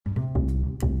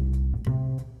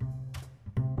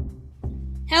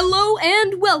Hello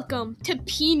and welcome to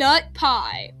Peanut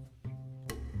Pie.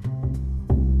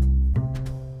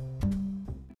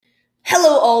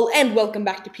 Hello all and welcome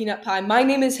back to Peanut Pie. My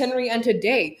name is Henry and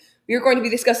today we are going to be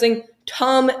discussing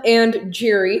Tom and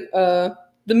Jerry, the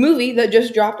movie that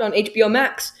just dropped on HBO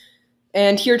Max.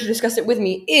 And here to discuss it with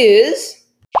me is...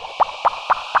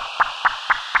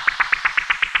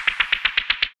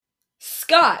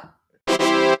 Scott.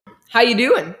 How you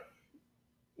doing?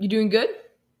 You doing good?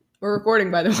 We're recording,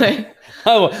 by the way.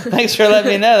 Oh, thanks for letting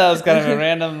me know. That was kind of a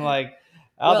random,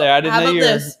 out there. I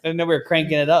didn't know we were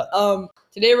cranking it up.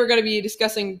 Today we're going to be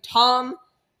discussing Tom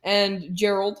and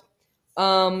Gerald,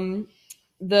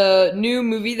 the new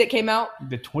movie that came out.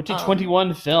 The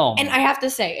 2021 film. And I have to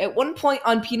say, at one point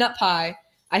on Peanut Pie,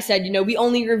 I said, we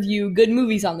only review good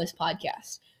movies on this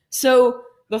podcast. So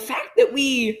the fact that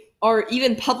we are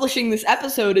even publishing this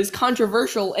episode is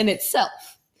controversial in itself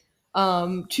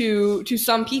to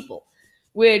some people,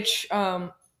 which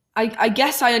I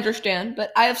guess I understand,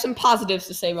 but I have some positives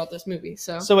to say about this movie.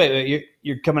 So wait,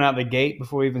 you're coming out the gate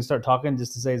before we even start talking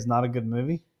just to say it's not a good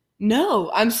movie?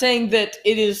 No, I'm saying that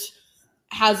it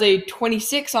has a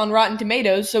 26 on Rotten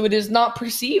Tomatoes, so it is not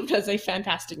perceived as a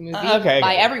fantastic movie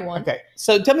by everyone. Okay,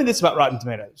 so tell me this about Rotten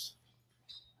Tomatoes.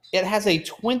 It has a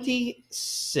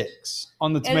 26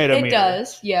 on the tomato meter. It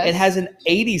does, yes. It has an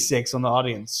 86 on the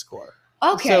audience score.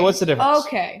 Okay. So what's the difference?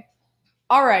 Okay.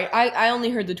 All right. I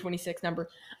only heard the 26 number.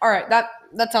 All right.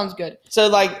 That sounds good.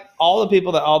 So all the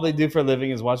people that all they do for a living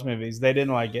is watch movies, they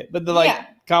didn't like it. But the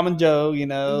common Joe, the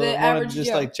wanted average to just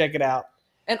Joe. check it out.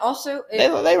 And also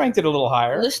They ranked it a little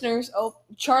higher. Listeners,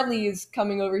 Charlie is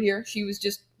coming over here. She was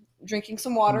just drinking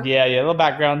some water. Yeah, a little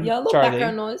background. Yeah, a little Charlie.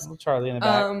 background noise. Little Charlie in the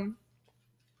back.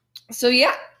 So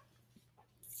yeah.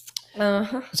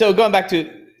 Uh-huh. So going back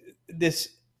to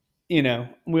this, we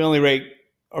only rate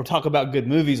or talk about good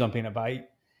movies on Peanut Pie.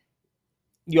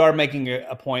 You are making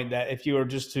a point that if you were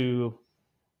just to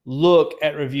look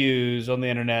at reviews on the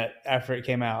internet after it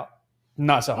came out,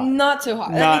 not so hot. Not so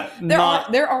hot.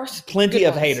 There are plenty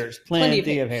of ones. haters.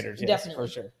 Plenty of haters. Yes, definitely.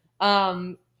 for sure.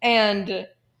 And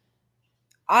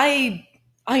I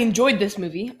enjoyed this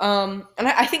movie. And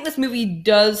I think this movie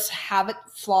does have its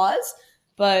flaws,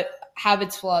 but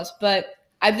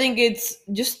I think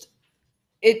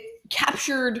it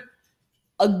captured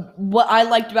what I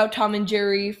liked about Tom and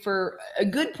Jerry for a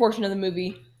good portion of the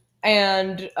movie,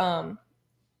 and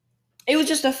it was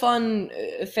just a fun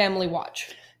family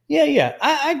watch. Yeah,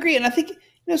 I agree, and I think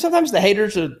sometimes the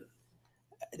haters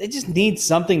they just need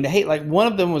something to hate. Like one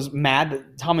of them was mad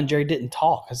that Tom and Jerry didn't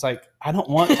talk. It's like I don't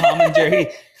want Tom and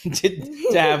Jerry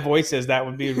to have voices. That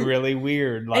would be really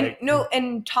weird.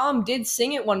 And Tom did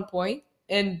sing at one point.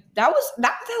 And that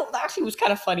actually was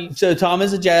kind of funny. So Tom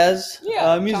is a jazz musician.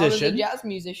 Tom is a jazz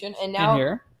musician, and now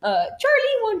Charlie,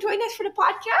 want to join us for the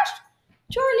podcast?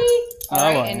 Charlie.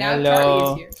 All right, and now hello.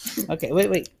 Charlie is here. Okay,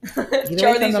 wait.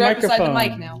 Charlie's right beside the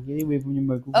mic now. Get away from your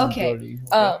microphone, Okay. Charlie.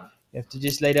 You have to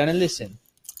just lay down and listen.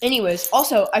 Anyways,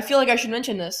 also I feel like I should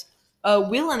mention this.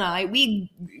 Will and I,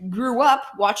 we grew up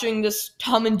watching this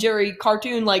Tom and Jerry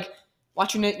cartoon,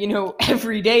 watching it,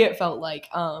 every day. It felt like.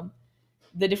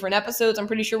 The different episodes. I'm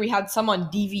pretty sure we had some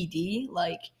on DVD.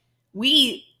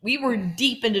 We were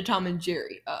deep into Tom and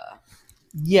Jerry.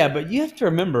 Yeah, but you have to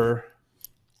remember,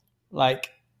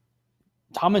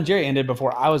 Tom and Jerry ended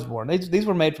before I was born. These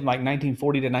were made from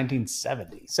 1940 to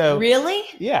 1970. So really,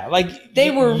 yeah,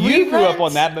 they were. You grew up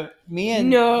on that, but me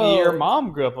and your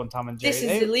mom grew up on Tom and Jerry. This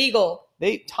is illegal.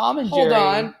 Tom and Jerry. Hold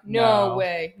on, no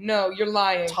way, no, you're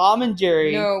lying. Tom and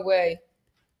Jerry. No way.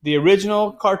 The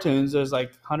original cartoons, there's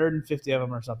 150 of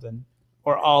them or something,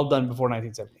 were all done before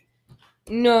 1970.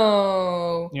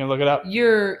 No. You want to look it up?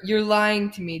 You're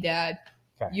lying to me, Dad.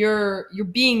 Okay. You're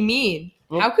being mean.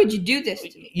 Well, how could you do this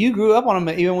to me? You grew up on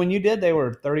them. Even when you did, they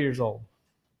were 30 years old.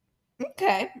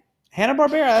 Okay.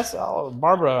 Hanna-Barbera, that's all.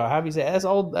 Barbara, how do you say it?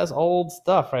 That's old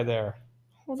stuff right there.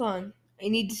 Hold on. I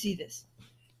need to see this.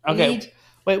 Okay.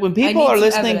 Wait, when people are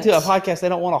listening to a podcast, they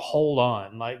don't want to hold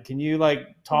on. Can you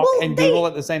talk and Google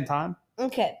at the same time?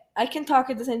 Okay, I can talk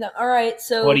at the same time. All right,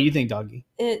 so what do you think, doggy?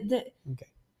 Okay.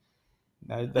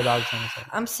 No, the dog's saying the same.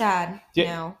 I'm sad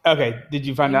now. Okay, did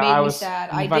you find out I was sad?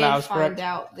 I did find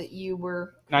out that you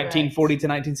were 1940 to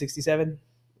 1967.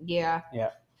 Yeah.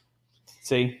 Yeah.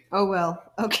 See. Oh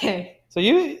well. Okay. So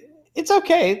it's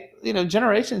okay.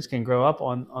 Generations can grow up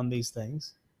on these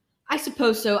things. I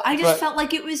suppose so. I just felt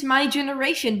like it was my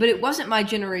generation, but it wasn't my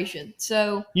generation.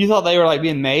 So you thought they were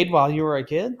being made while you were a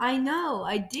kid? I know.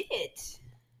 I did.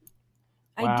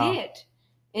 Wow. I did.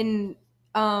 And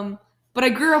but I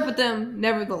grew up with them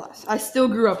nevertheless. I still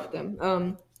grew up with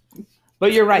them.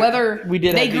 But you're right. Whether we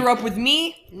did they grew up with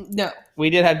me, no. We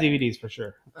did have DVDs for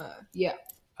sure Yeah,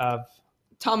 of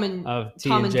Tom and T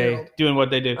Tom and and J Gerald. doing what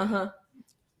they do. Uh-huh.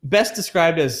 Best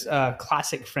described as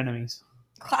classic frenemies.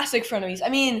 Classic frenemies. I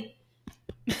mean,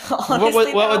 What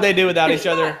honestly, would they do without there's each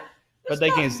other? not- But there's they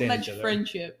not can't stand much each other.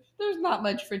 friendship. There's not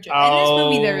much friendship. In this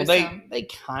movie, there is some. they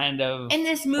kind of. In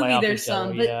this play movie, off there's each other,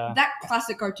 some, but yeah. that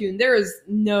classic cartoon, there is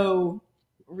no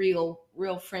real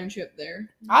friendship there.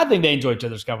 I think they enjoy each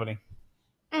other's company.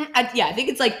 I think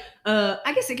it's like,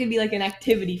 I guess it could be like an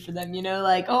activity for them, you know,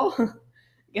 like, oh, I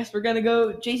guess we're gonna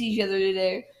go chase each other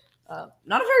today.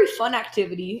 Not a very fun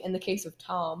activity in the case of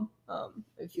Tom.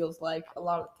 It feels like a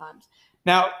lot of the times.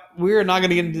 Now we're not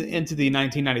going to get into the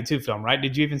 1992 film, right?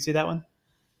 Did you even see that one?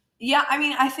 Yeah, I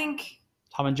mean, I think.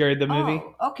 Tom and Jerry the movie.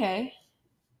 Oh, okay.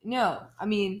 No, I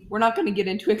mean, we're not going to get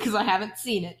into it because I haven't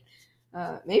seen it.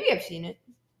 Maybe I've seen it.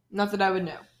 Not that I would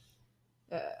know.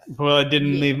 Well, it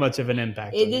didn't yeah. leave much of an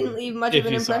impact. It on didn't you, leave much if of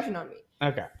an you saw impression on me. it.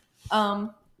 Okay.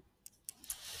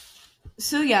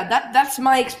 So yeah, that's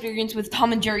my experience with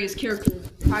Tom and Jerry as characters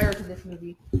prior to this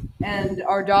movie, and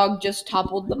our dog just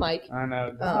toppled the mic. I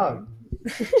know. Dog.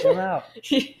 Chill out.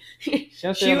 she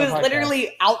Don't stay on the was podcast.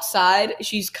 literally outside.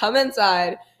 She's come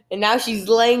inside, and now she's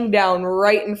laying down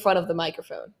right in front of the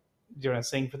microphone. Do you want to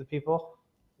sing for the people?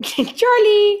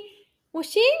 Charlie, we'll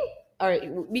sing. All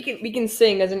right, we can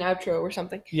sing as an outro or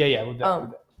something. Yeah. We'll do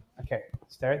that. Okay,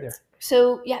 stay right there.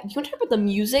 So yeah, you want to talk about the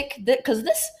music? Because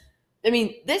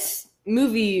this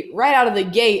movie right out of the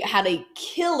gate had a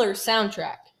killer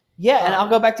soundtrack. Yeah, and I'll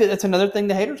go back to that's another thing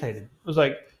the haters hated. It was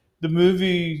like the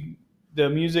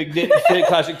music didn't fit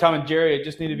classic Tom and Jerry. It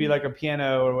just needed to be like a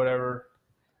piano or whatever.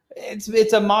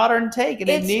 It's a modern take, and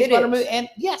it needs modern music. And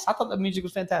yes, I thought the music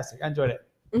was fantastic. I enjoyed it.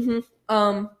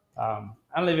 Mm-hmm.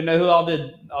 I don't even know who all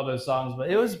did all those songs, but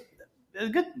it was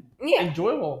good,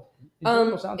 enjoyable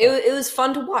soundtrack. It was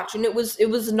fun to watch, and it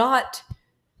was not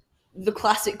the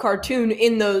classic cartoon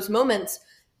in those moments,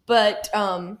 but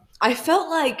I felt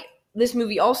like this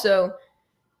movie also,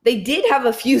 they did have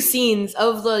a few scenes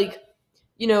of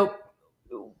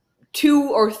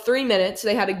 2 or 3 minutes.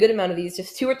 They had a good amount of these,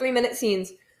 just 2 or 3 minute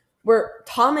scenes where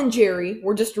Tom and Jerry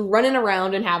were just running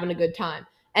around and having a good time,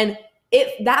 and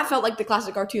that felt like the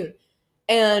classic cartoon.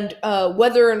 And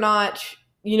whether or not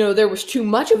there was too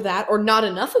much of that or not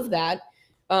enough of that,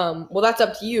 well, that's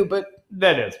up to you. But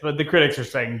that is, but the critics are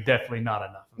saying definitely not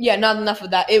enough. Yeah, not enough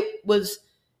of that. It was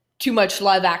too much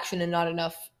live action and not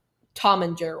enough Tom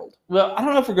and Gerald. Well, I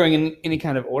don't know if we're going in any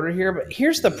kind of order here, but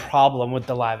here's the problem with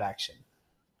the live action.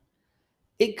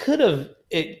 It could have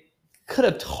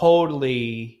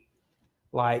totally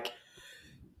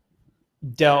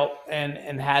dealt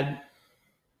and had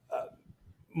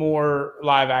more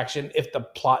live action if the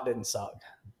plot didn't suck.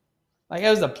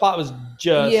 The plot was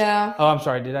just. Yeah. Oh, I'm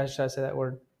sorry. Should I say that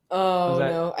word? Oh,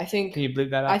 no. I think. Can you bleep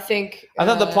that out? I think. I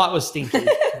thought the plot was stinky.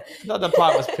 I thought the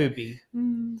plot was poopy.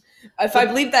 If I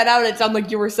bleep that out, it sounded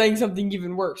like you were saying something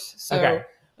even worse. So, okay.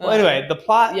 Well, anyway, the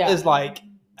plot is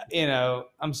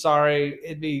I'm sorry,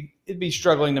 it'd be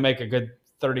struggling to make a good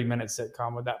 30-minute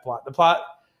sitcom with that plot. The plot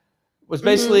was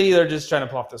basically they're just trying to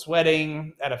pull off this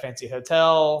wedding at a fancy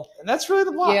hotel, and that's really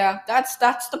the plot. Yeah, that's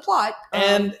the plot,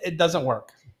 and it doesn't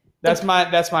work. That's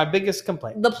my biggest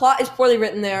complaint. The plot is poorly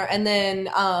written there, and then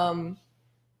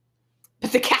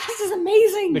but the cast is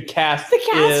amazing. The cast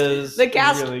is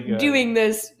really good. Doing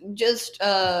this just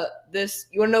this.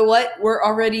 You wanna know what? We're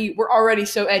already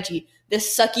so edgy.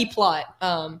 This sucky plot.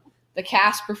 The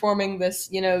cast performing this,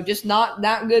 just not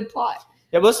that good plot.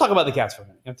 Yeah, but let's talk about the cast for a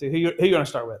minute. Who you going to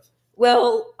start with?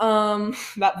 Well,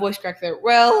 that voice crack there.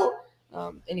 Well,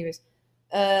 anyways,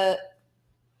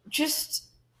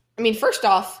 first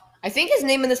off, I think his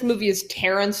name in this movie is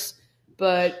Terrence,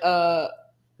 but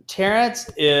Terrence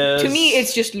is, to me,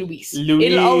 it's just Luis. Luis.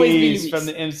 It'll always be Luis from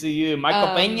the MCU.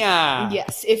 Michael Peña.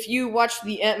 Yes, if you watch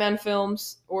the Ant-Man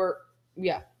films,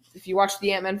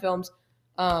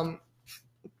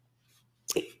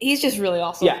 he's just really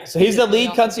awesome. Yeah, so he's the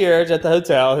lead concierge at the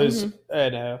hotel who's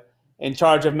in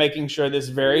charge of making sure this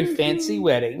very fancy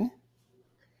wedding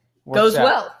goes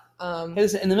well. In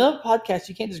the middle of a podcast,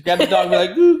 you can't just grab the dog and be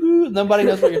like, goo goo. Nobody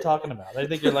knows what you're talking about. They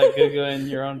think you're Googling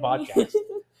your own podcast.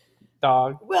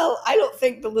 Dog. Well, I don't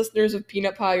think the listeners of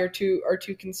Peanut Pie are too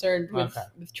concerned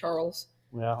with Charles.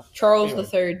 Well,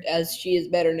 Charles III, as she is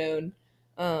better known.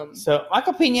 So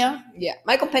Michael Peña. Yeah,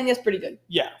 Michael Peña's pretty good.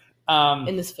 Yeah.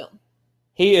 In this film.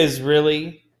 He is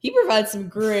really. He provides some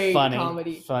great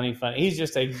comedy. Funny. He's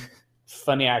just a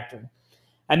funny actor.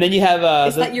 And then you have.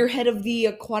 Is that your head of the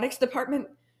aquatics department?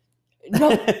 No,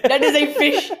 that is a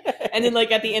fish. And then,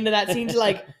 at the end of that scene, she's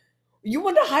you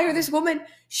want to hire this woman?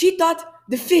 She thought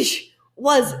the fish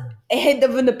was a head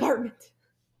of an department.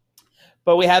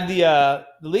 But we have the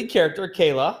lead character,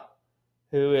 Kayla,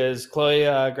 who is Chloe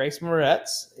Grace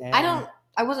Moretz. And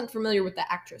I wasn't familiar with the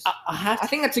actress. I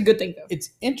think that's a good thing, though.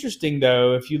 It's interesting,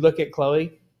 though, if you look at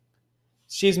Chloe,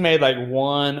 she's made like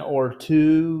 1 or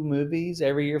 2 movies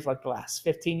every year for like the last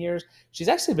 15 years. She's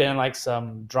actually been in like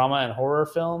some drama and horror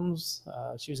films.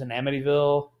 She was in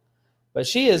Amityville. But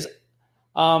she is,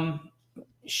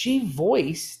 she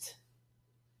voiced,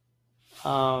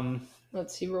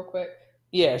 let's see real quick.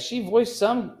 Yeah, she voiced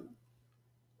some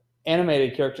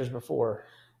animated characters before.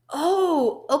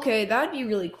 Oh, okay. That would be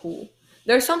really cool.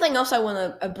 There's something else I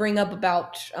want to bring up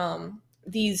about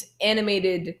these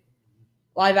animated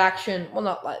live action. Well,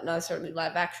 not necessarily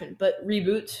live action, but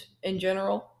reboots in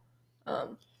general.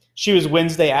 She was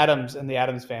Wednesday Addams in the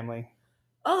Addams Family.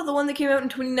 Oh, the one that came out in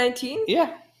 2019?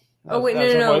 Yeah. Oh, wait,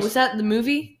 no. Was that the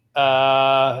movie?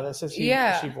 That says she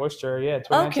voiced her. Yeah,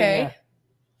 2019. Okay. Yeah.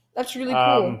 That's really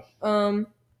cool.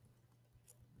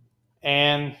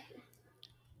 And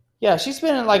yeah, she's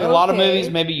been in like a lot of movies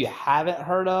maybe you haven't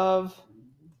heard of.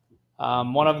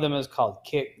 One of them is called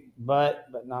Kick Butt,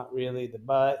 but not really the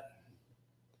butt.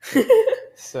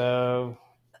 So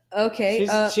okay,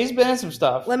 she's been in some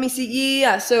stuff. Let me see.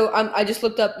 Yeah. So I just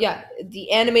looked up. Yeah,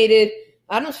 the animated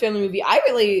Addams Family movie. I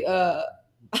really I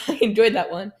enjoyed that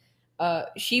one.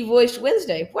 She voiced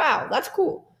Wednesday. Wow, that's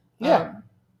cool. Yeah.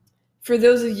 For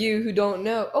those of you who don't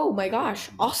know, oh my gosh,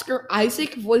 Oscar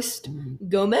Isaac voiced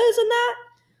Gomez in that.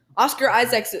 Oscar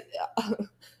Isaac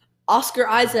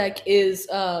is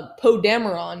Poe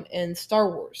Dameron in Star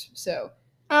Wars. So.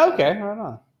 Oh, okay. Right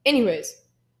on. Anyways,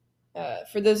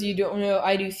 for those of you who don't know,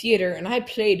 I do theater, and I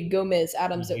played Gomez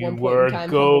Addams at one point in time.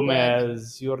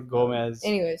 You're Gomez.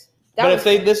 Anyways. But if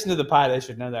they listen to the pie, they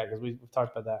should know that because we've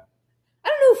talked about that. I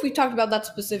don't know if we talked about that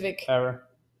specific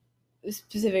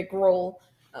role.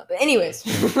 But anyways,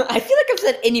 I feel like I've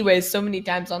said anyways so many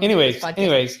times on this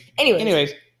podcast.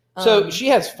 Anyways. So she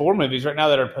has 4 movies right now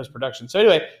that are post-production. So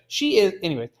anyway, she is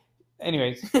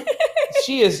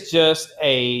she is just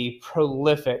a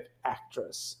prolific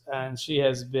actress, and she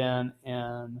has been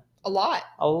in a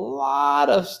lot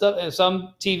of stuff.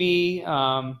 Some TV.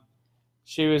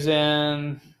 She was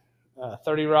in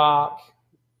 30 Rock,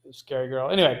 Scary Girl.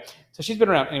 Anyway, so she's been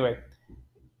around. Anyway.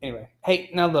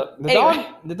 Hey, now look,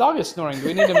 the dog is snoring. Do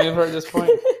we need to move her at this point?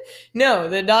 No,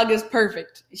 the dog is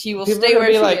perfect. She will stay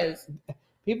where she is.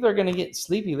 People are going to get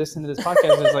sleepy listening to this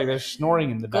podcast. It's like they're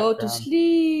snoring in the background. Go to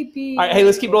sleepy. All right, hey,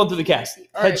 let's keep rolling through the cast.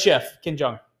 Head chef, Ken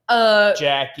Jeong.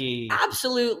 Jackie.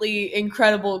 Absolutely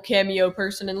incredible cameo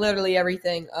person in literally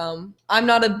everything. I'm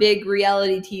not a big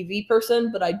reality TV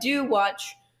person, but I do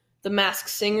watch The Masked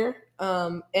Singer,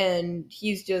 and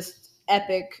he's just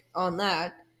epic on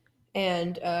that.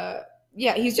 And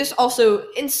he's just also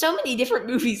in so many different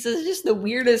movies. It's just the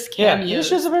weirdest cameo. Yeah, he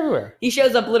shows up everywhere. He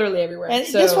shows up literally everywhere. And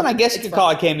this one, I guess you could call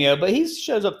it cameo, but he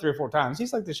shows up 3 or 4 times.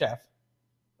 He's like the chef.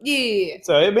 Yeah.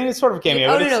 So I mean, it's sort of a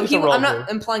cameo. No. I'm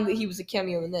not implying that he was a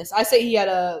cameo in this. I say he had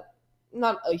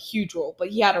not a huge role, but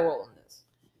he had a role in this.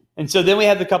 And so then we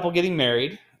have the couple getting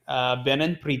married, Ben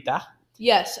and Prita.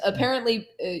 Yes, apparently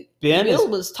Will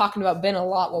was talking about Ben a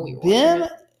lot while we were watching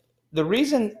it. The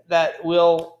reason that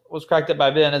Will was cracked up by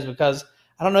Ben is because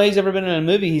I don't know he's ever been in a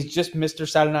movie. He's just Mr.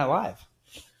 Saturday Night Live.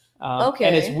 Okay.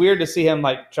 And it's weird to see him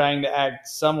like trying to act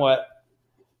somewhat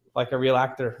like a real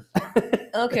actor.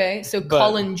 Okay, so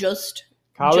Colin Jost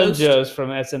from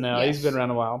SNL. Yes. He's been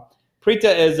around a while.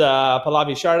 Prita is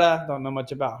Pallavi Sharda. Don't know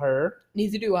much about her.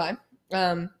 Neither do I.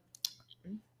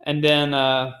 And then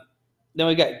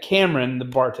we got Cameron, the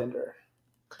bartender.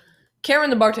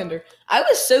 Cameron the bartender. I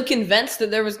was so convinced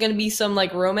that there was going to be some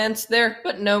like romance there,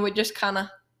 but no, it just kind of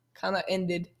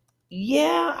ended.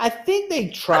 Yeah, I think they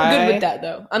tried. I'm good with that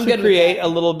though. To create a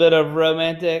little bit of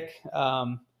romantic.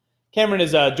 Cameron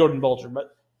is Jordan Bolger,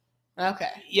 but okay.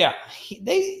 Yeah,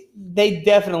 they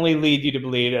definitely lead you to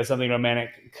believe that something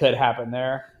romantic could happen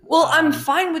there. Well, I'm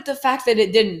fine with the fact that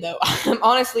it didn't though. I'm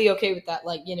honestly okay with that.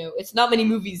 Like, it's not many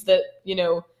movies that,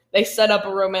 they set up a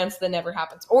romance that never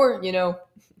happens. Or,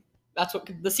 that's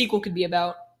what the sequel could be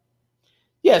about.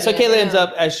 Yeah, so Kayla ends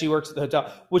up as she works at the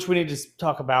hotel, which we need to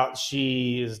talk about.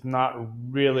 She is not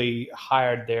really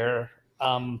hired there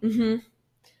on the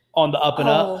up and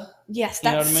up. Yes,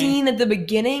 that scene at the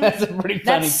beginning. That's a pretty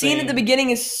funny scene at the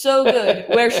beginning is so good,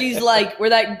 where she's like, where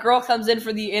that girl comes in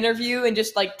for the interview and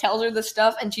just like tells her the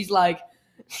stuff, and she's like,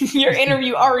 your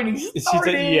interview already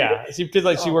started. She feels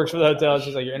like she works for the hotel. And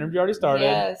she's like, your interview already started.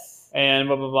 Yes. And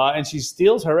blah, blah, blah. And she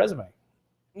steals her resume.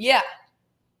 Yeah.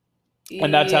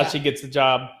 And that's how she gets the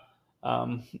job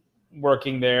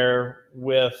working there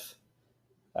with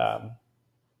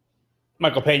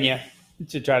Michael Pena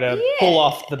to try to pull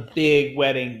off the big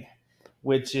wedding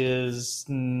which is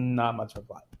not much of a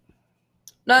plot.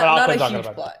 Not a huge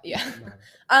plot. Yeah.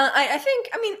 I think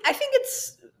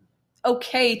it's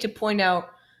okay to point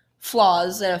out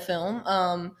flaws in a film.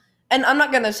 And I'm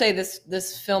not gonna say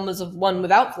this film is one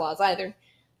without flaws either.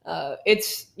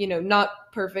 It's not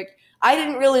perfect. I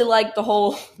didn't really like the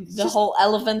whole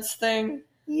elephants thing.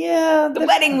 Yeah, the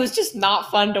wedding was just not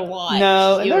fun to watch.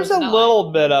 No, and there's a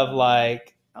little bit of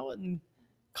like, I wouldn't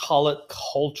call it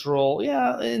cultural,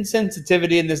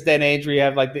 insensitivity in this day and age where you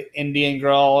have like the Indian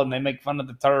girl and they make fun of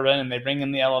the turban and they bring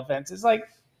in the elephants. It's like,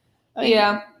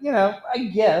 I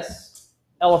guess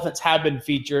elephants have been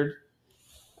featured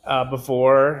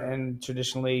before and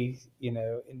traditionally,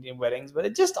 Indian weddings, but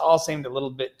it just all seemed a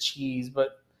little bit cheese.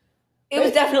 But it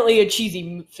was definitely a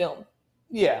cheesy film.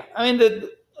 Yeah, I mean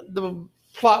the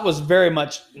plot was very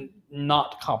much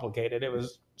not complicated. It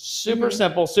was super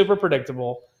simple, super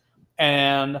predictable.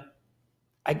 And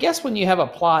I guess when you have a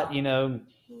plot, you're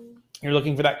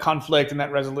looking for that conflict and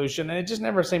that resolution, and it just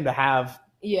never seemed to have.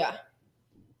 Yeah.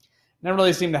 Never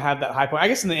really seemed to have that high point. I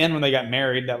guess in the end when they got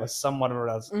married, that was somewhat of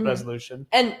a resolution.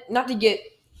 And not to get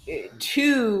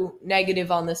too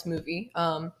negative on this movie,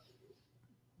 I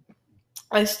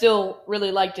still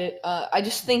really liked it. I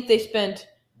just think they spent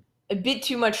a bit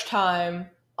too much time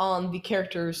on the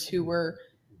characters who were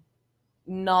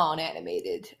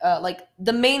non-animated. Like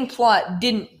the main plot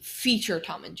didn't feature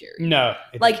Tom and Jerry. No.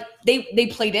 Like they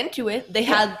played into it. They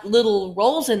had little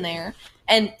roles in there,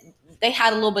 and they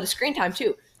had a little bit of screen time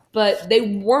too. But they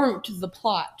weren't the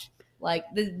plot. Like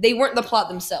they weren't the plot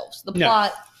themselves. The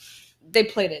plot, they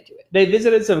played into it. They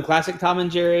visited some classic Tom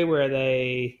and Jerry where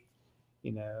they,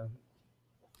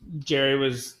 Jerry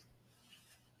was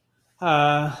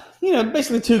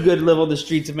basically too good to live on the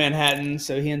streets of Manhattan,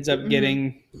 so he ends up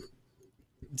getting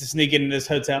to sneak into this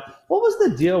hotel. What was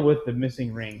the deal with the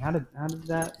missing ring? How did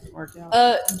that work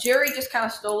out? Jerry just kind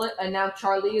of stole it, and now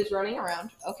Charlie is running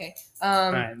around. Okay.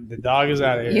 All right, the dog is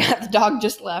out of here. Yeah, the dog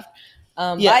just left.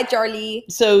 Bye, Charlie.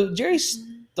 So Jerry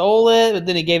stole it, but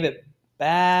then he gave it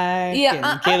back.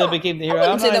 Yeah, and Caleb became the hero. I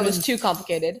wouldn't say that was too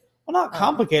complicated. Well, not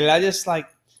complicated. I just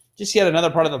yet another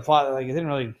part of the plot that it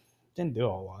didn't do a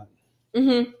whole lot.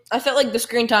 I felt like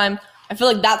I feel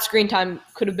like that screen time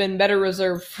could have been better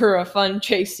reserved for a fun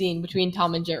chase scene between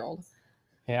Tom and Gerald.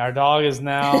 Yeah, our dog is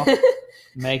now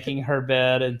making her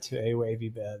bed into a wavy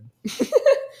bed.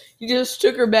 You just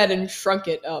took her bed and shrunk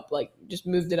it up, like just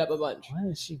moved it up a bunch. What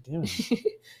is she doing? I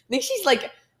think she's like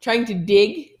trying to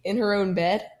dig in her own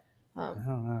bed. I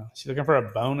don't know. She's looking for a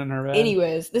bone in her bed.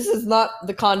 Anyways, this is not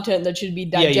the content that should be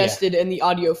digested in the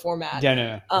audio format. Yeah,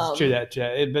 no. It's true that,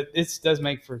 but it does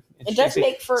make for interesting. It does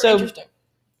make for interesting.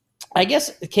 I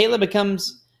guess Kayla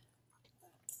becomes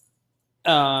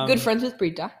good friends with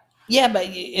Brita. Yeah,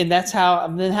 and that's how.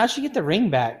 Then how'd she get the ring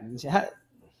back?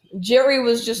 Jerry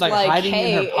was just like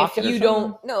hey, if you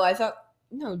don't.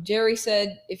 No, Jerry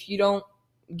said, if you don't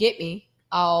get me,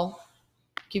 I'll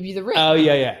give you the ring. Oh,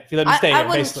 yeah. If you let me stay here,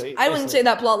 basically. I wouldn't say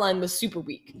that plot line was super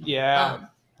weak. Yeah.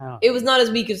 It was not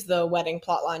as weak as the wedding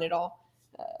plot line at all.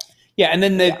 Yeah, and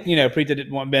then Preeta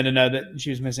didn't want Ben to know that she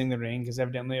was missing the ring because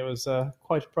evidently it was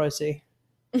quite pricey.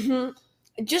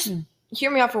 Just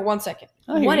hear me out for 1 second.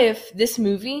 What if this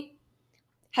movie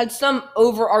had some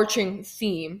overarching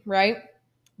theme, right?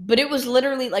 But it was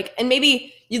literally and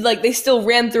maybe they still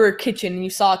ran through her kitchen and you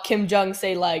saw Kim Jong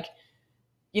say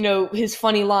his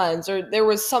funny lines, or there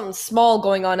was something small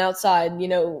going on outside,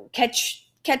 catch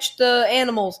the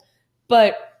animals.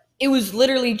 But it was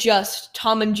literally just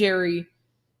Tom and Jerry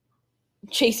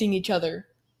chasing each other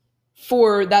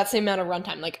for that same amount of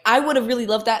runtime. I would have really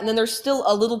loved that. And then there's still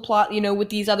a little plot, with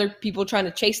these other people trying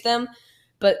to chase them,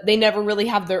 but they never really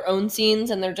have their own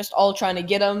scenes and they're just all trying to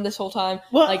get them this whole time.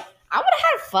 Well, I would have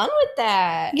had fun with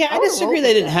that. Yeah, I disagree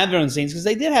they didn't have their own scenes because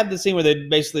they did have the scene where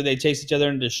they chased each other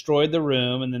and destroyed the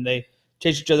room, and then they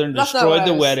chased each other and destroyed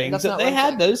the wedding. So they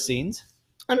had those scenes.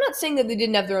 I'm not saying that they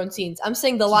didn't have their own scenes. I'm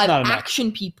saying the live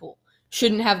action people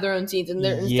shouldn't have their own scenes, and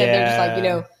instead they're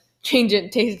just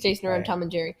chasing around Tom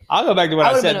and Jerry. I'll go back to what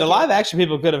I said. The live action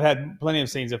people could have had plenty of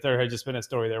scenes if there had just been a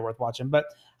story there worth watching. But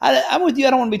I'm with you. I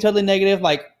don't want to be totally negative.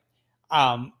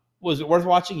 Was it worth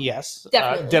watching? Yes.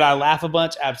 Definitely. Did I laugh a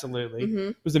bunch?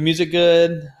 Absolutely. Was the music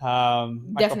good?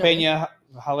 Michael Pena,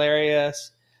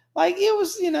 hilarious.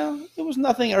 It was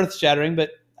nothing earth shattering,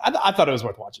 but I thought it was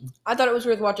worth watching. I thought it was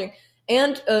worth watching.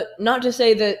 And not to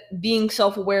say that being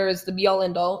self-aware is the be-all,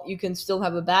 end-all. You can still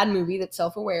have a bad movie that's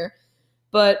self-aware.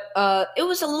 But it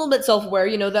was a little bit self-aware.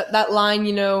 That line,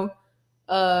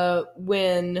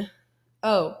 when,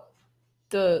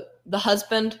 the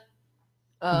husband...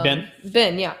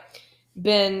 Ben, yeah.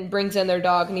 Ben brings in their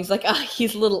dog and he's like,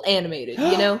 he's a little animated,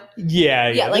 you know?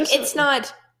 Yeah. Like it's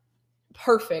not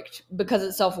perfect because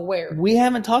it's self-aware. We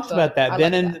haven't talked But about that. I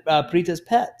Ben like and Prita's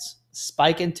pets,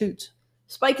 Spike and Toots.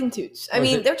 Spike and Toots. I Or is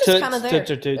mean, it they're just Toots? kind of there.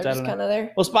 Toots or Toots, I They're don't just know. kind of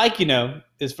there. Well, Spike,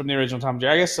 is from the original Tom and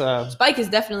Jerry. I guess Spike is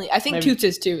definitely. I think maybe- Toots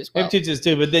is too as well. maybe Toots is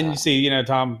too. But then you see,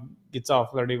 Tom gets all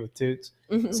flirty with Toots.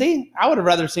 Mhm. See, I would have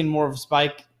rather seen more of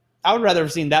Spike. I would rather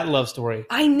have seen that love story.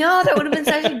 I know that would have been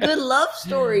such a good love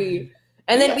story.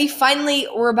 And then we finally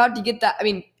were about to get that. I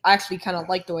mean, I actually kind of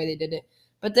like the way they did it.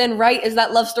 But then, right as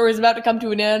that love story is about to come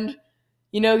to an end,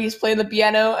 he's playing the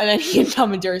piano, and then he and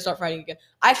Tom and Jerry start fighting again.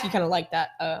 I actually kind of like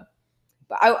that. But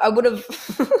I would have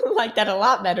liked that a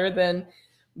lot better than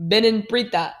Ben and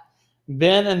Prita.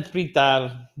 Ben and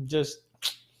Prita just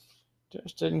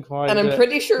didn't quite. And I'm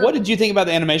pretty sure. What did you think about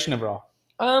the animation overall?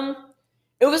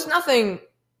 It was nothing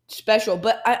special,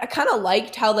 but I kind of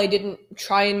liked how they didn't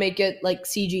try and make it like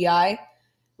CGI,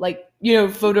 like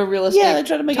photorealistic. Yeah, they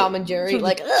tried to make Tom it and Jerry, sort of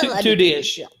like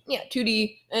 2D-ish. Yeah,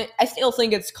 2D. I still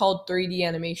think it's called 3D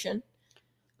animation.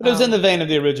 But it was in the vein of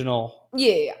the original.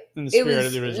 Yeah. In the It spirit was.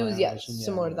 of the original. It was animation.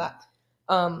 similar to that.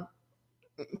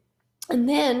 And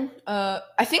then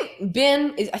I think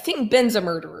Ben's a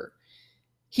murderer.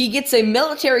 He gets a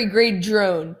military grade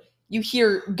drone. You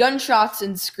hear gunshots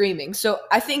and screaming. So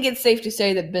I think it's safe to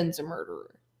say that Ben's a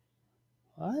murderer.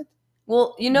 What?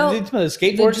 Well, Did the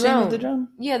skateboard scene drone. with the drone?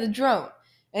 Yeah, the drone.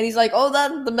 And he's like,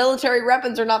 the military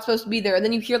weapons are not supposed to be there. And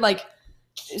then you hear like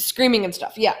screaming and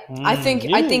stuff. Yeah. I think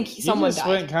someone you just died.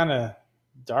 went kind of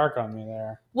dark on me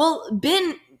there. Well,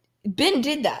 Ben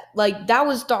did that. Like that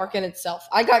was dark in itself.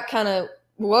 I got kind of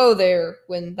whoa there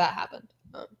when that happened.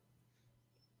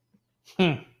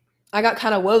 I got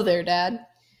kind of whoa there, Dad.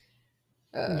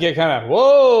 Get kind of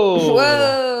whoa.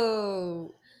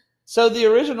 Whoa. So the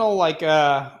original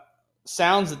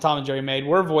sounds that Tom and Jerry made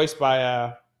were voiced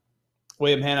by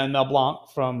William Hanna and Mel Blanc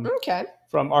from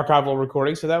archival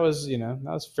recordings. So that was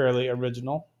fairly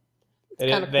original. They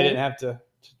didn't have to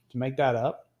make that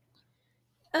up.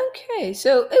 Okay,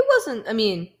 so it wasn't. I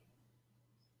mean,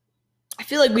 I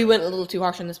feel like we went a little too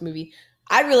harsh on this movie.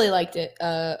 I really liked it.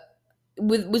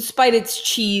 Despite its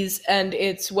cheese and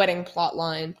its wedding plot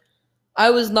line, I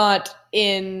was not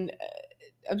despising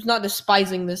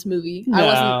this movie. No. I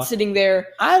wasn't sitting there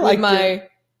I with liked my it.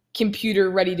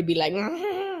 computer ready to be like,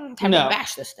 time to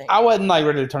bash this thing. I wasn't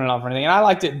ready to turn it off or anything, and I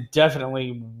liked it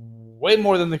definitely way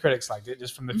more than the critics liked it,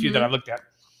 just from the few that I looked at.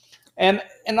 And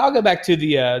I'll go back to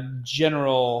the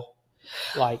general,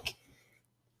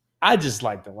 I just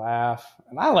like to laugh,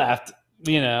 and I laughed.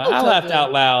 I laughed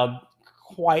out loud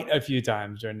quite a few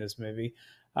times during this movie.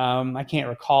 I can't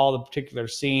recall the particular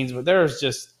scenes, but there's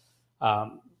just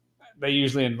they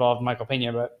usually involve Michael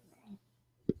Pena, but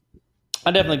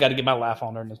I definitely got to get my laugh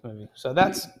on during this movie. So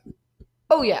that's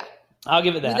yeah, I'll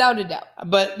give it that without a doubt.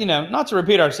 But not to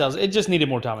repeat ourselves, it just needed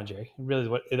more Tom and Jerry.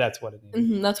 Really, that's what it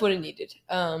needed. That's what it needed.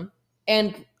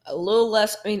 And a little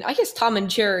less. I mean, I guess Tom and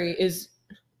Jerry is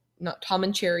not Tom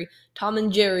and Cherry. Tom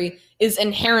and Jerry is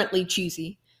inherently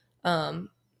cheesy.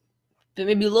 But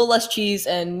maybe a little less cheese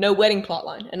and no wedding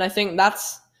plotline. And I think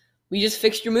we just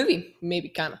fixed your movie, maybe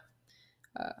kind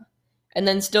of. And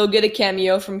then still get a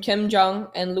cameo from Kim Jong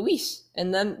and Luis.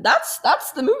 And then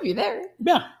that's the movie there.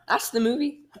 Yeah. That's the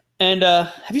movie. And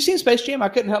have you seen Space Jam? I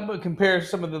couldn't help but compare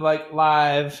some of the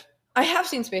live. I have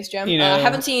seen Space Jam. I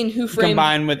haven't seen Who Framed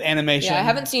combined with animation. Yeah, I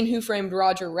haven't seen Who Framed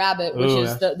Roger Rabbit, which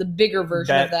is the bigger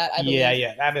version of that, I believe.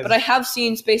 Yeah, that is. But I have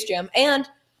seen Space Jam, and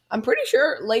I'm pretty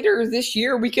sure later this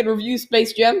year we can review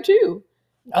Space Jam 2.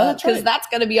 Oh, that's right. Because that's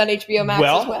going to be on HBO Max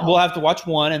as well. We'll have to watch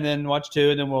one and then watch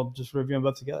two, and then we'll just review them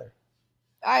both together.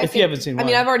 If you haven't seen one. I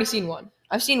mean, I've already seen one.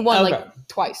 I've seen one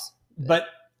twice. But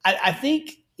I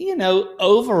think,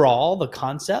 overall, the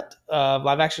concept of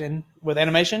live action with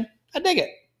animation, I dig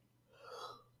it.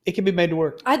 It can be made to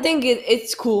work. I think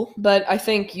it's cool, but I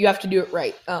think you have to do it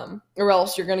right, or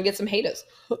else you're going to get some haters.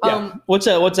 Yeah. What's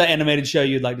an animated show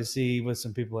you'd like to see with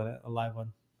some people in it, a live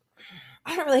one?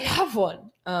 I don't really have one.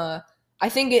 I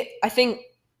think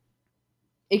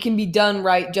it can be done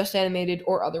right, just animated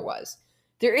or otherwise.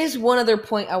 There is one other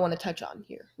point I want to touch on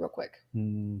here, real quick.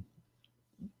 I'd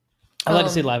like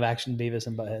to see live action Beavis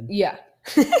and Butthead. Yeah.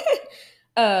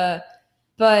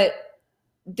 But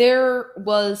there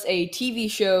was a TV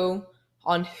show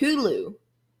on Hulu.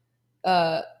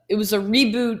 It was a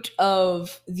reboot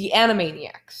of The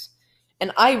Animaniacs.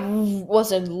 And I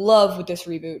was in love with this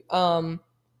reboot.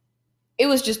 It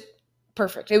was just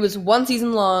perfect. It was one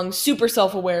season long, super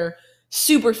self-aware,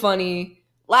 super funny,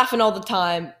 laughing all the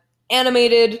time,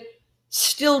 animated,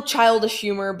 still childish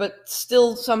humor, but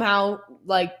still somehow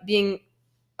being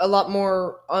a lot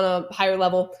more on a higher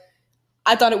level.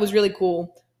 I thought it was really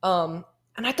cool. And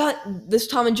I thought this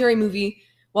Tom and Jerry movie,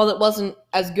 while it wasn't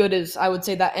as good as I would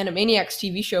say that Animaniacs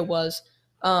TV show was,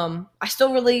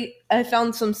 I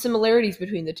found some similarities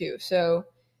between the two. So,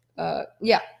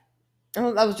 yeah,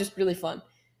 that was just really fun.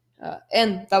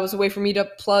 And that was a way for me to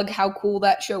plug how cool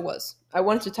that show was. I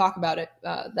wanted to talk about it,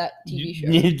 that TV show.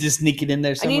 You need to sneak it in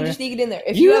there somewhere? I need to sneak it in there.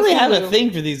 If you really have Hulu, a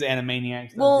thing for these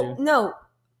Animaniacs. Well, no,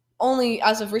 only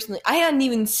as of recently. I hadn't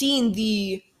even seen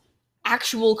the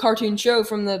actual cartoon show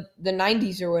from the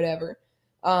 90s or whatever.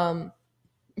 I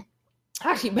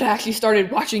actually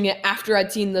started watching it after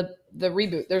I'd seen the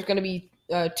reboot. There's going to be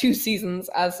 2 seasons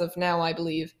as of now, I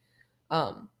believe.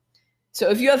 So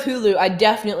if you have Hulu, I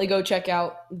definitely go check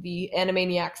out the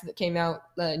Animaniacs that came out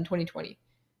in 2020.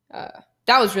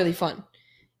 That was really fun.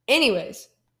 Anyways,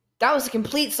 that was a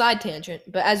complete side tangent,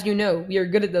 but as you know, we are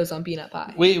good at those on Peanut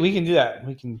Pie. We can do that.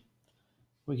 We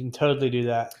can totally do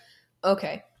that.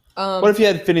 Okay. What if you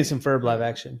had Phineas and Ferb live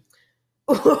action?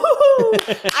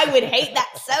 I would hate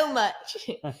that so much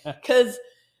because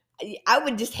I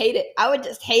would just hate it. I would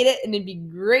just hate it, and it'd be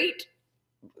great.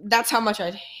 That's how much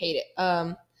I'd hate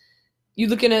it. You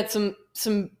looking at some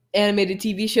animated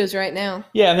TV shows right now?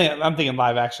 Yeah, I'm thinking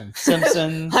live action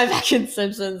Simpsons. Live action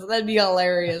Simpsons. That'd be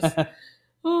hilarious.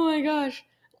 Oh my gosh.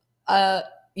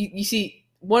 You see,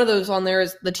 one of those on there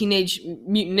is the Teenage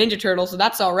Mutant Ninja Turtles, so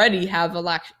that already has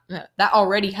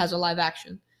a live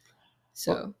action.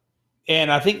 So.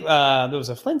 And I think there was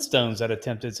a Flintstones that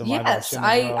attempted some live action.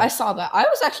 Yes, I saw that. I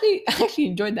actually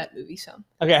enjoyed that movie some.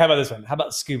 Okay, how about this one? How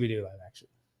about Scooby-Doo live action?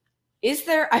 Is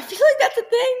there? I feel like that's a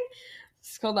thing.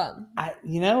 Hold on.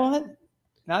 You know what?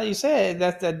 Now that you say it,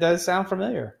 that does sound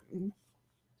familiar.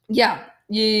 Yeah.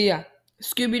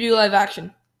 Scooby-Doo live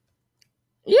action.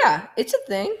 Yeah, it's a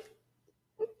thing.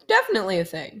 Definitely a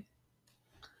thing.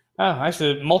 Oh,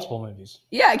 actually, multiple movies.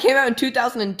 Yeah, it came out in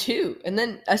 2002, and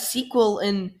then a sequel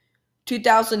in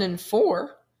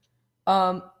 2004.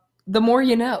 The More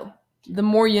You Know. The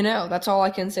More You Know. That's all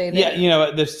I can say there. Yeah, you know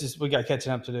what? We got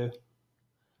catching up to do.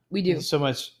 We do. There's so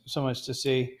much to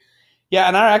see. Yeah,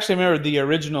 and I actually remember the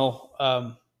original,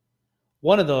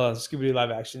 one of the Scooby-Doo live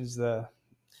actions. And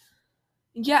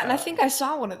I think I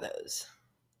saw one of those.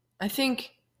 I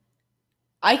think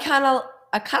I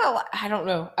don't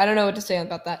know. I don't know what to say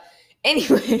about that.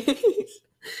 Anyways,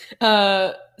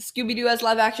 Scooby-Doo as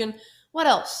live action. What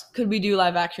else could we do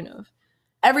live action of?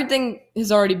 Everything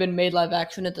has already been made live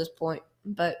action at this point,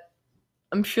 but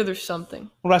I'm sure there's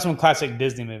something. What about some classic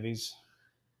Disney movies?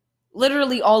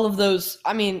 Literally all of those.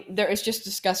 I mean, it's just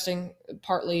disgusting.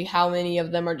 Partly how many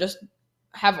of them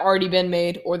have already been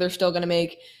made, or they're still gonna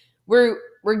make. We're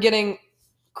getting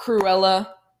Cruella,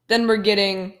 then we're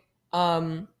getting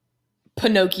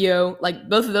Pinocchio. Like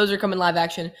both of those are coming live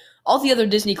action. All the other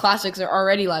Disney classics are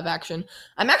already live action.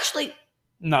 I'm actually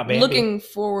not Bambi. Looking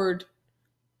forward.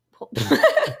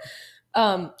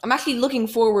 I'm actually looking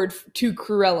forward to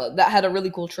Cruella. That had a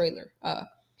really cool trailer.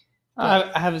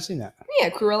 I haven't seen that. Yeah,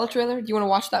 Cruella trailer. Do you want to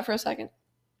watch that for a second?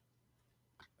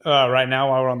 Right now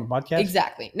while we're on the podcast?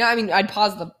 Exactly. No, I mean, I'd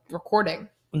pause the recording.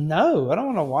 No, I don't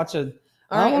want to watch it.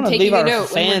 I don't want to leave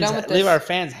our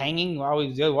fans hanging while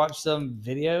we go watch some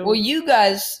video. Well, you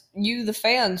guys, the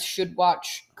fans, should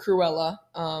watch Cruella,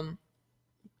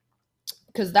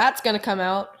 because that's going to come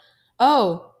out.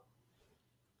 Oh,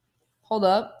 hold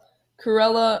up.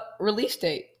 Cruella release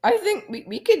date. I think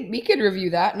we could review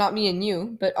that. Not me and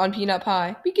you, but on Peanut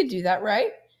Pie, we could do that,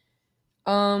 right?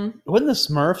 Wasn't the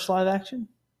Smurfs live action?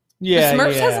 Yeah, the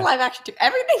Smurfs has a live action too.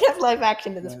 Everything has live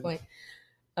action at this point.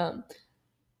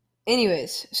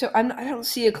 Anyways, so I don't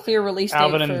see a clear release date.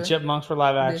 Alvin and the Chipmunks were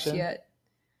live action yet.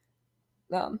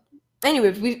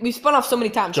 Anyways, we spun off so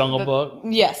many times. Jungle Book.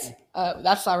 Yes,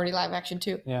 that's already live action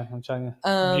too. Yeah, I'm telling you.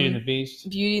 Beauty and the Beast.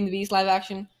 Beauty and the Beast live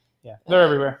action. Yeah, they're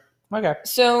everywhere. Okay.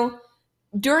 So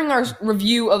during our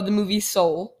review of the movie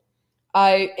Soul,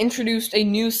 I introduced a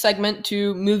new segment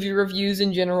to movie reviews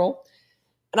in general,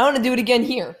 and I want to do it again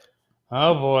here.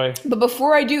 Oh boy! But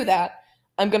before I do that,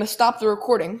 I'm gonna stop the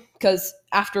recording because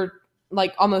after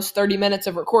like almost 30 minutes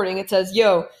of recording, it says,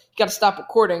 "Yo, you gotta stop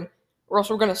recording, or else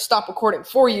we're gonna stop recording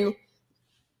for you."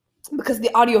 Because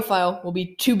the audio file will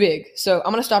be too big. So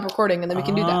I'm going to stop recording and then we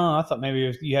can do that. Oh, I thought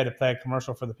maybe you had to play a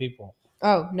commercial for the people.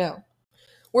 Oh, no.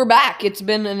 We're back. It's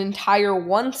been an entire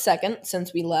 1 second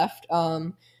since we left.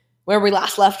 Where we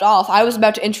last left off, I was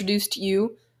about to reintroduce to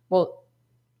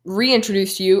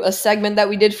you a segment that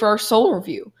we did for our Soul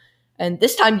review. And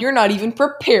this time you're not even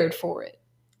prepared for it.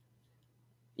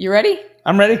 You ready?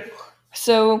 I'm ready.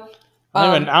 So... I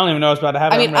don't even know what's about to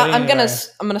happen. I'm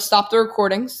gonna stop the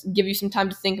recordings, give you some time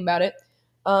to think about it.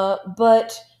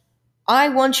 But I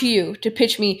want you to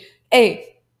pitch me a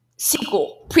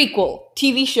sequel, prequel,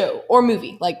 TV show, or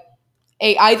movie. Like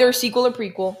either sequel or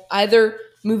prequel, either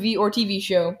movie or TV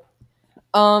show,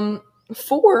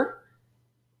 for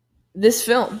this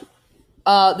film.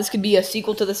 This could be a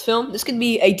sequel to this film. This could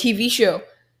be a TV show,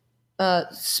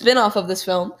 spin-off of this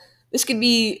film. This could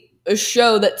be a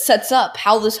show that sets up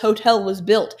how this hotel was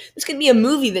built. This could be a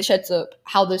movie that sets up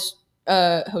how this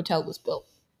hotel was built.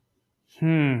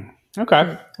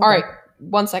 Okay. All right,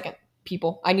 1 second,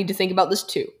 people. I need to think about this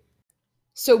too.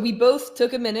 So we both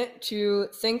took a minute to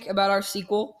think about our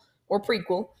sequel or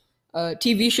prequel,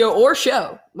 TV show or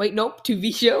show. Wait, nope,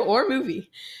 TV show or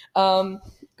movie. Go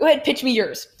ahead, pitch me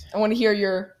yours. I want to hear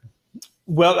your.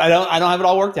 Well, I don't have it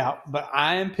all worked out, but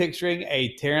I am picturing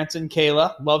a Terrence and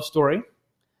Kayla love story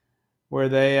where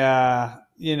they,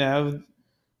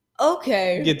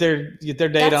 Okay. get their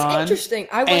date That's on. interesting.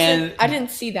 I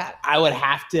didn't see that. I would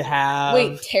have to have.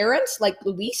 Wait, Terrence, like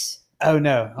Luis? Oh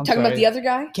no, I'm Talking sorry. about the other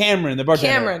guy? Cameron, the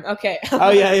bartender. Cameron. Okay. Oh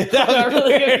yeah, I got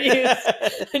really confused.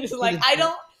 I'm just like, I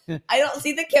don't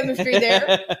see the chemistry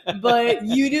there, but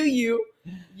you do you.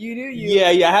 You do you.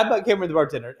 Yeah. How about Cameron, the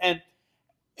bartender? And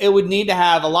it would need to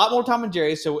have a lot more Tom and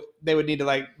Jerry, so they would need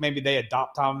to maybe they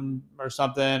adopt Tom or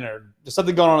something, or there's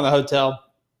something going on in the hotel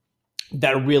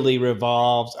that really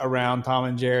revolves around Tom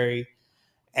and Jerry.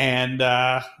 And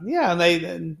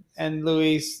and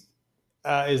Luis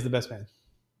is the best man.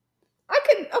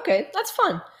 Okay, that's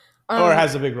fun. Or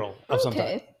has a big role of some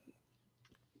type.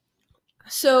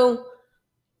 So,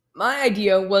 my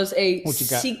idea was a What you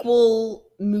got? sequel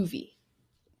movie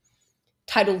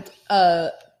titled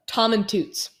Tom and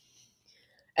Toots.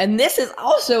 And this is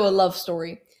also a love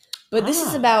story. But this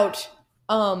is about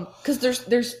because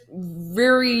there's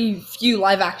very few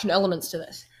live action elements to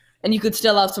this. And you could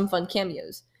still have some fun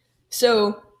cameos.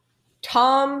 So,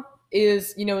 Tom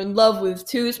is, in love with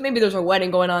Toots. Maybe there's a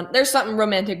wedding going on. There's something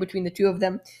romantic between the two of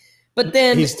them. But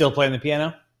then He's still playing the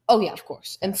piano? oh yeah, of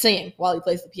course, and singing while he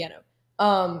plays the piano.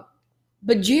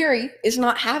 But Jerry is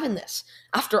not having this.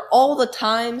 After all the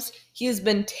times he has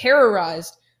been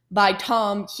terrorized by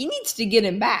Tom, he needs to get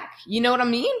him back. You know what I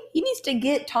mean? He needs to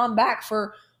get Tom back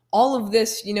for all of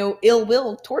this, ill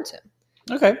will towards him.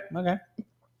 Okay.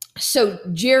 So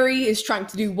Jerry is trying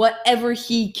to do whatever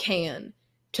he can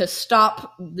to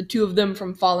stop the two of them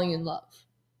from falling in love.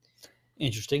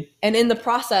 Interesting. And in the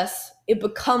process, it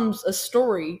becomes a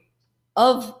story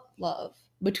of love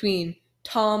between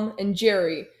Tom and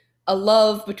Jerry, a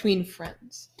love between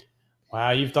friends.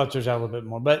 Wow, you've thought yours out a little bit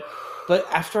more. But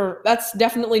after... That's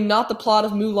definitely not the plot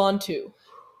of Mulan 2.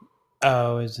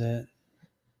 Oh, is it?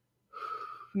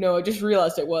 No, I just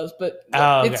realized it was, but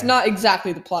okay. It's not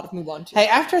exactly the plot of Mulan 2. Hey,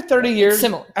 after 30 years... It's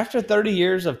similar. After 30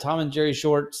 years of Tom and Jerry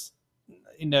shorts,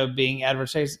 being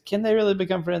advertised, can they really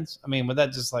become friends? I mean, would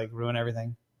that just ruin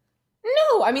everything?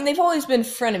 No, I mean, they've always been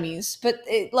frenemies, but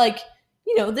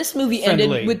this movie Friendly.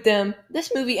 ended with them.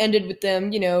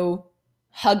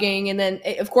 Hugging, and then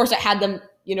of course it had them,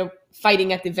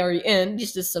 fighting at the very end,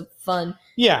 just as some fun.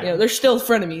 Yeah, they're still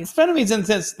frenemies. Frenemies in the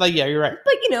sense, yeah, you're right.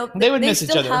 But they would miss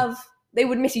each other. They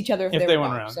would miss each other if they were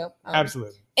went not, around. So,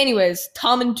 absolutely. Anyways,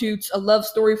 Tom and Toots, a love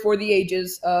story for the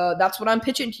ages. That's what I'm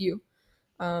pitching to you.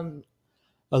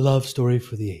 A love story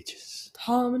for the ages.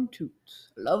 Tom and Toots,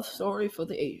 a love story for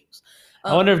the ages.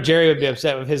 I wonder if Jerry would be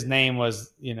upset if his name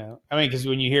was, because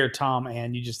when you hear Tom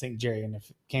and you just think Jerry, and if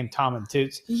it came Tom and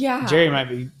Toots, Jerry might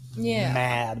be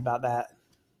mad about that.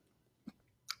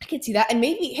 I could see that. And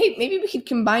maybe we could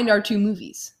combine our two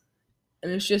movies.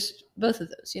 And it's just both of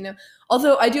those,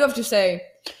 Although I do have to say...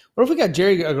 What if we got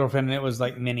Jerry a girlfriend and it was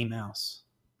like Minnie Mouse?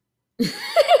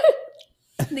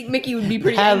 I think Mickey would be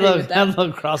pretty angry with that. Have a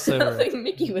little crossover. I think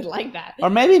Mickey would like that. Or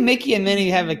maybe Mickey and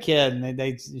Minnie have a kid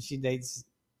and she dates...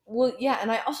 Well, yeah,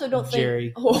 and I also don't think...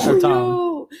 Jerry or Tom.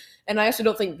 No. And I also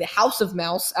don't think the House of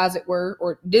Mouse, as it were,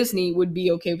 or Disney would be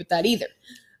okay with that either.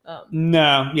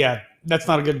 No, yeah, that's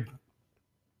not a good...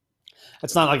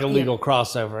 It's not like a legal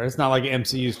crossover. It's not like an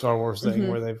MCU Star Wars thing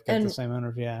where they've got the same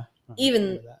owners. Yeah.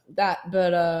 Even that,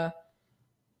 but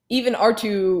even our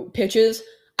two pitches,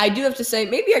 I do have to say,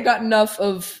 maybe I got enough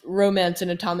of romance in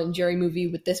a Tom and Jerry movie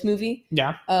with this movie.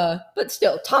 Yeah. But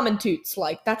still, Tom and Toots,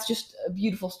 that's just a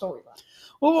beautiful storyline.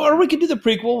 Well, or we could do the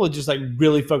prequel with just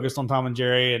really focused on Tom and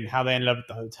Jerry and how they ended up at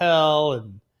the hotel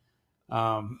and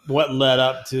what led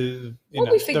up to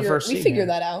the first scene. We figure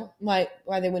that out, why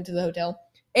they went to the hotel.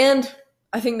 And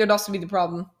I think there'd also be the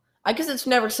problem. I guess it's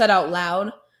never said out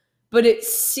loud, but it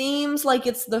seems like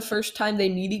it's the first time they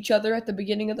meet each other at the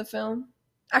beginning of the film.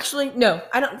 Actually, no,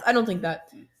 I don't think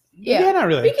that. Yeah, not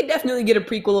really. We could definitely get a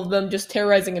prequel of them just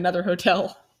terrorizing another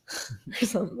hotel or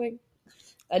something.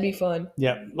 That'd be fun.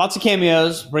 Yeah, lots of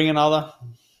cameos, bringing all the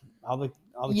cameos.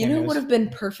 You know what would have been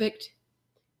perfect?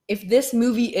 If this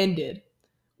movie ended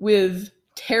with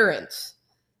Terrence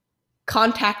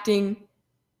contacting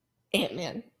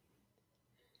Ant-Man.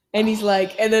 And he's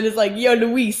like, and then it's like, yo,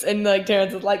 Luis. And like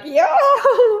Terrence is like, yo.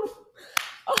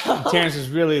 Terrence is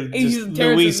really just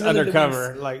Terrence Luis is really undercover,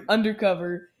 Luis. like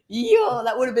Yo,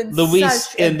 that would have been Luis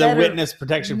such a in the better witness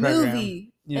protection program.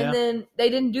 movie. Yeah. And then they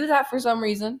didn't do that for some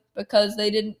reason because they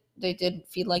didn't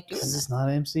feel like doing Because that. it's not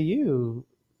an MCU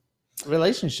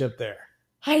relationship there.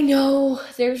 I know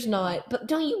there's not, but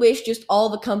don't you wish just all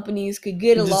the companies could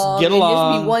get Just along get and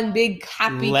along. just be one big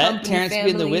happy Let company Terrence family?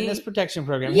 be in the witness protection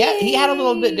program. He had a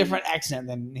little bit Yay. different accent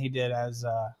than he did as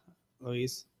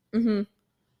Luis. Mm-hmm.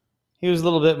 He was a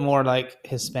little bit more like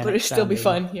Hispanic. But it'd still be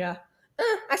sounding. fun, yeah.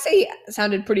 I say he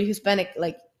sounded pretty Hispanic,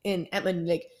 like in Ant-Man,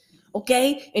 like,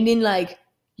 okay, and then like,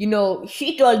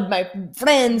 he told my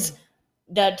friends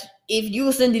that if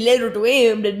you send the letter to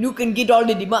him, then you can get all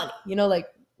of the money. Like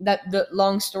that the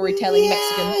long storytelling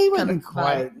Mexican he kind wasn't of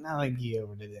quite. Not like he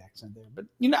overdid the accent there, but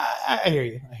I hear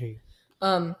you.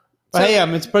 vibe. But hey,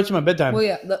 it's approaching my bedtime. Well,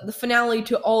 yeah, the finale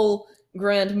to all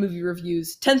grand movie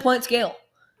reviews, 10-point scale.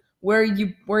 Where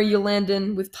you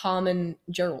landing with Tom and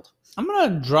Gerald? I'm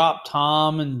gonna drop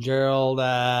Tom and Gerald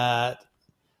at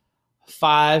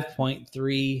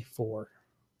 5.34.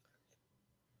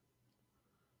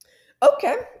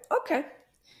 Okay.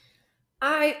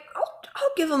 I'll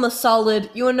give him a solid.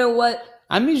 You wanna know what?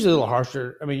 I'm usually a little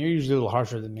harsher. I mean, you're usually a little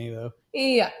harsher than me, though.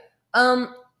 Yeah.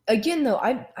 Again, though,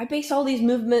 I base all these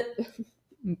movies.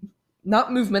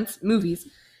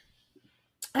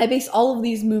 I base all of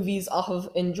these movies off of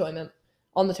enjoyment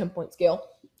on the 10-point scale.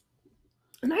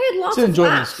 And I had lots It's an of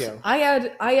enjoyment laughs. scale. I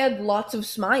had lots of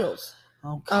smiles.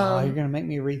 Oh God, you're gonna make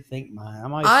me rethink mine.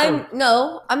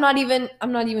 I'm not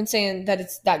even saying that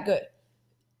it's that good.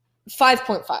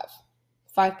 5.5.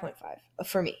 5.5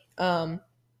 for me. Well,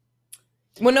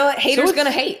 no, haters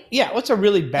gonna hate. Yeah, what's a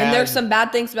really bad? And there's some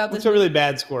bad things about this. What's a really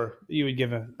bad score you would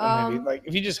give a movie? Um, Like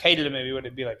if you just hated a movie, would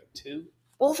it be like a 2?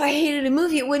 Well, if I hated a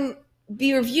movie, it wouldn't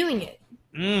be reviewing it.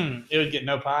 It would get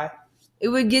no pie. It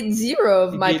would get 0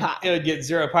 of my pie. It would get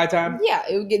 0 pie time. Yeah,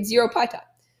 it would get 0 pie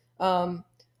time.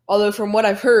 Although from what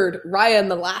I've heard, Raya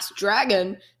and the Last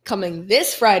Dragon coming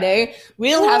this Friday,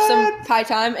 we'll have some pie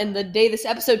time, and the day this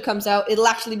episode comes out, it'll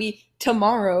actually be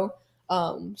tomorrow.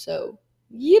 So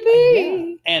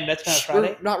yippee! Yeah. And that's kind of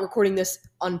Friday. We're not recording this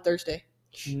on Thursday.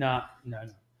 No.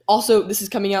 Also, this is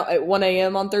coming out at 1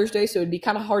 a.m. on Thursday, so it'd be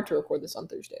kind of hard to record this on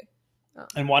Thursday.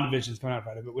 And WandaVision's coming out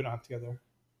Friday, but we don't have to go there.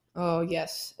 Oh,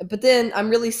 yes. But then I'm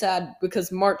really sad because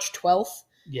March 12th,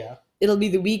 Yeah. it'll be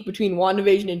the week between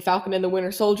WandaVision and Falcon and the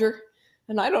Winter Soldier.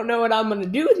 And I don't know what I'm going to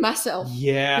do with myself.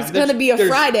 Yeah. It's going to be a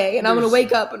Friday, and I'm going to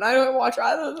wake up and I don't watch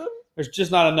either of them. There's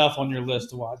just not enough on your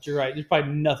list to watch. You're right. There's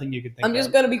probably nothing you could think I'm of.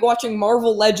 just going to be watching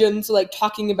Marvel Legends, like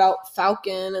talking about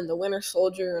Falcon and the Winter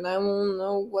Soldier, and I won't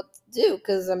know what to do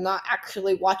because I'm not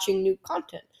actually watching new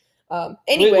content.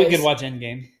 Anyways, we could watch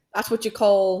Endgame. That's what you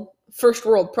call first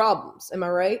world problems. Am I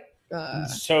right?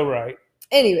 So right.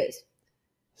 Anyways,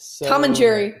 So Tom and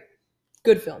Jerry,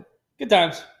 good film. Good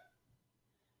times.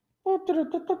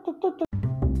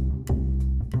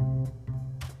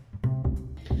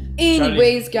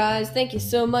 Anyways, guys, thank you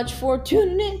so much for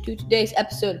tuning in to today's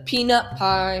episode of Peanut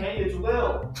Pie. Hey, it's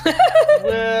Will.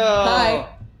 Will. Hi.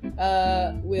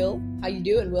 Will. How you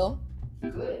doing, Will?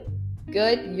 Good.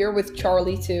 Good. You're with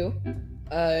Charlie, too.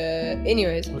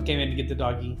 Anyways, We came in to get the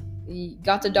doggy. you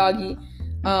got the doggy.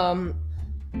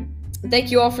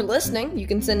 Thank you all for listening. You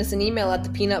can send us an email at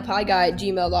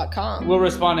thepeanutpieguy@gmail.com. We'll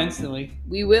respond instantly.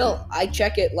 We will. I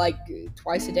check it like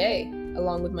twice a day,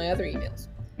 along with my other emails,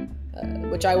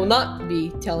 which I will not be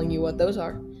telling you what those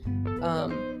are.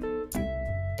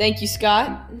 Thank you,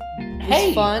 Scott. It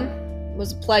was fun. It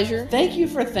was a pleasure. Thank you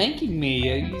for thanking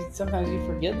me. Sometimes you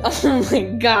forget that. Oh my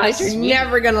gosh, you're Sweet.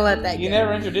 never gonna let that go. You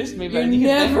never introduced me, but You're you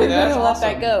can thank never me. That's gonna let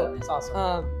awesome. that go. It's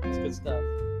awesome. It's good stuff.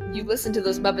 You listen to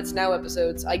those Muppets Now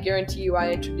episodes. I guarantee you,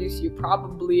 I introduce you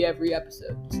probably every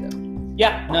episode. So.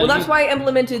 Yeah. No, Well, that's why I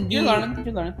implemented You're learning.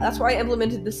 You're learning. That's why I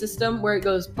implemented the system where it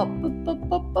goes pop, pop, pop,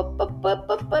 pop, pop, pop, pop,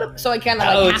 pop, pop, so I kind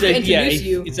of have to introduce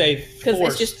you It's a because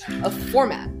it's just a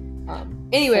format.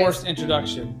 Anyways, forced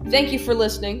introduction. thank you for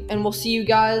listening, and we'll see you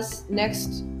guys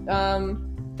next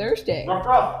Thursday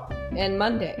and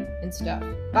Monday and stuff.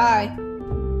 Bye.